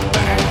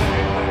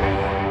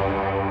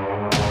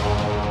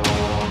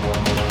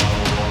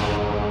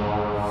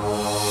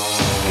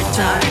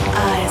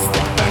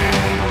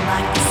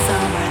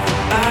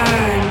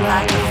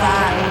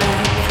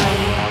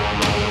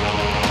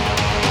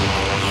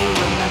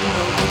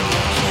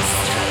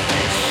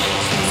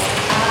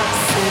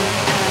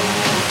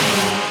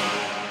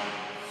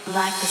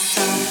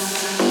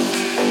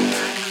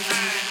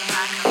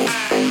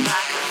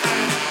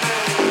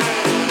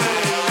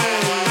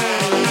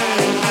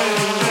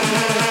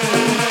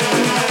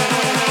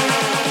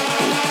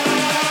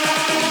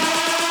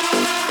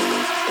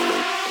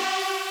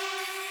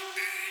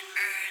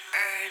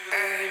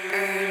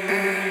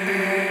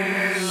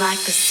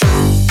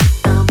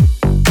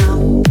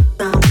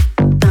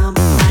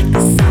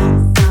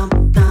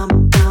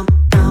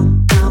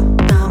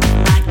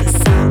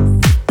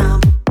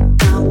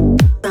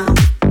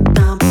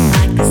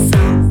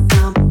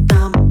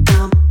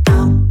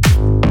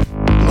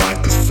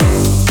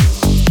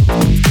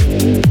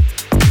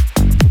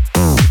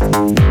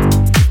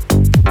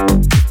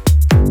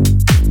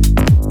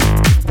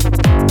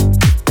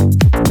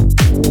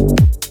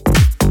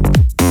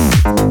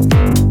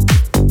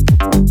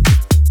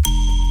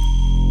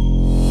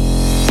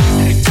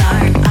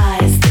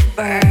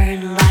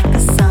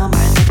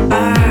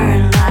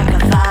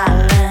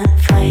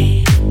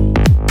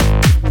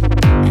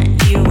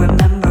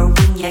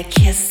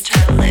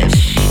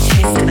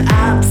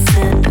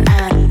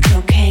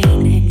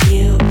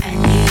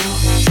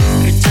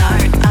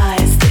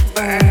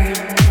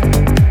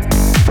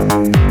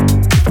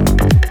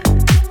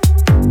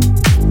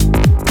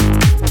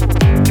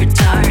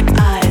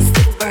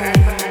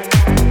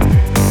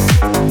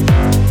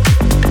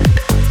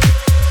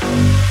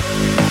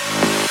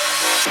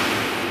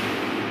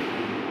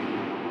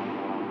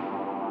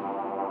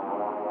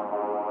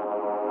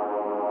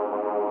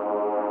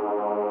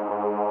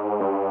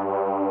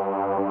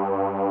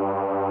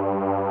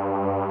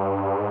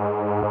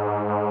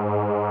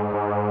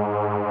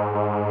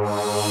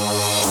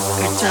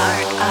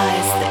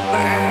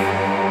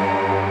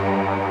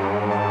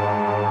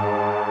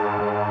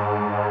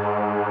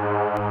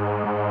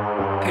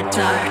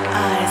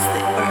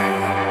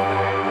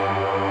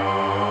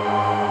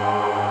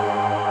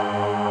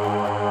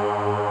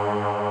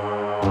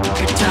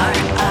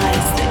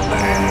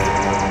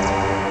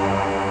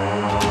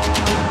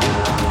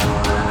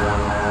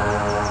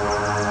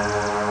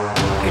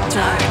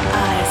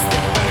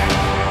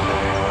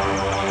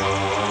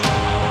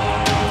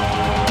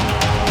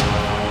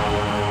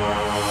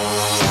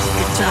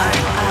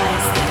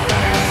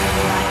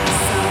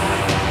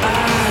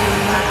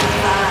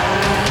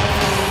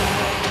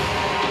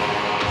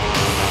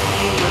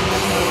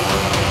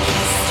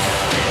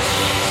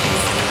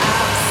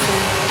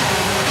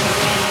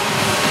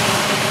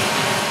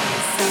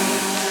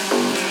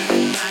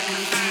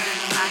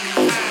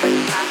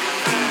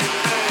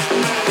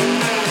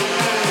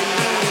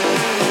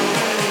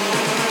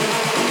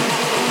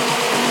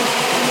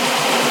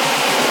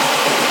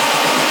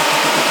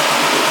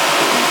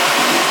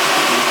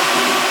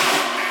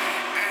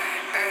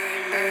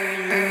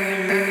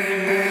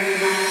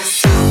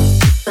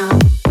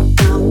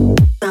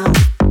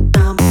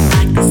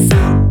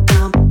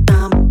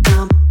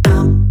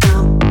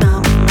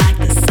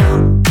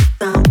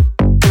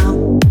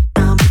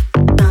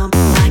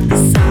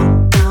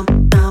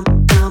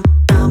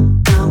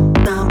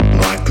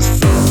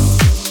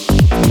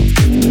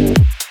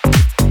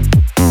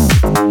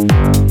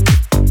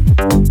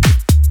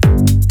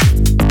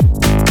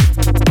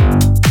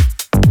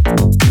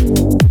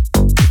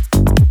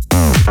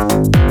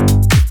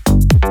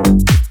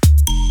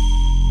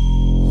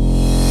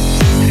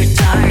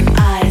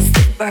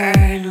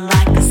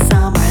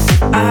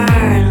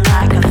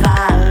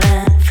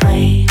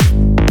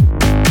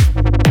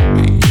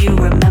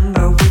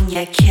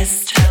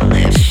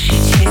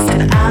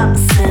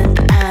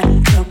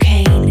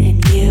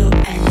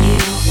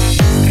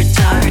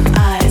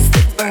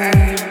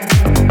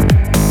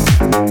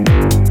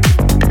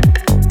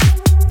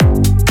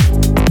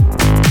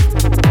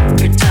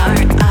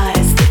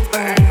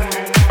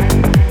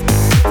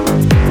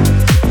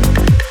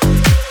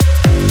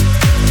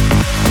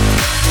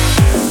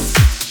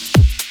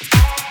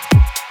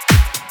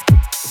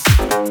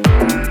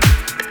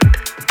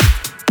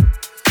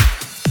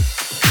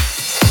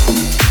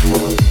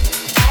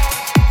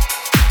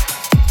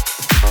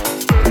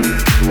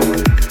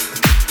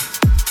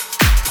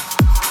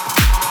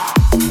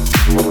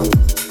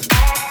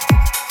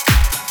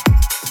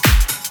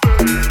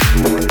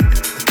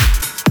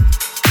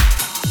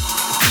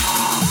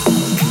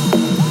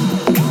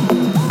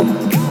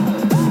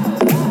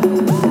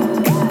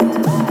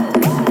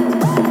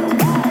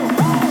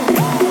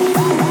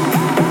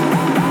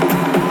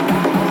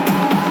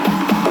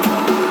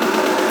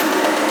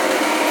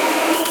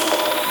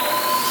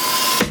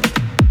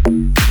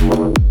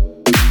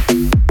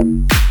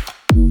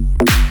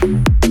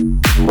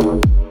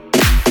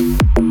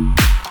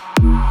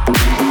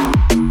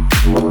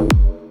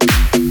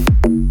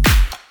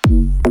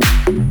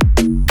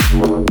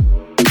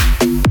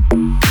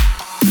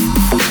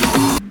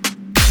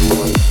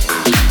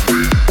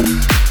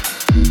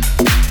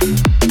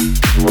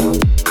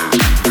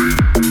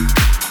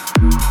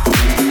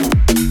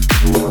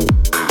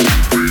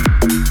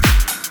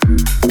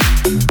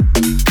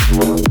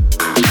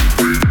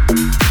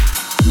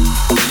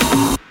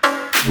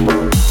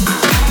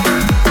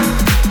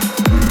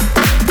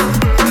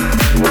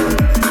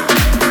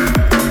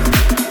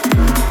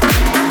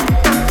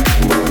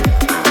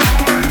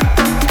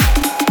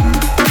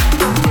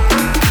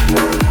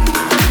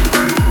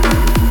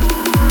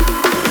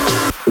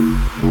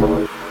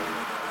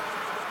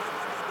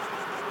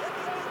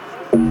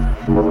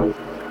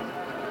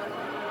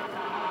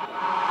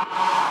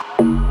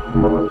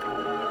More.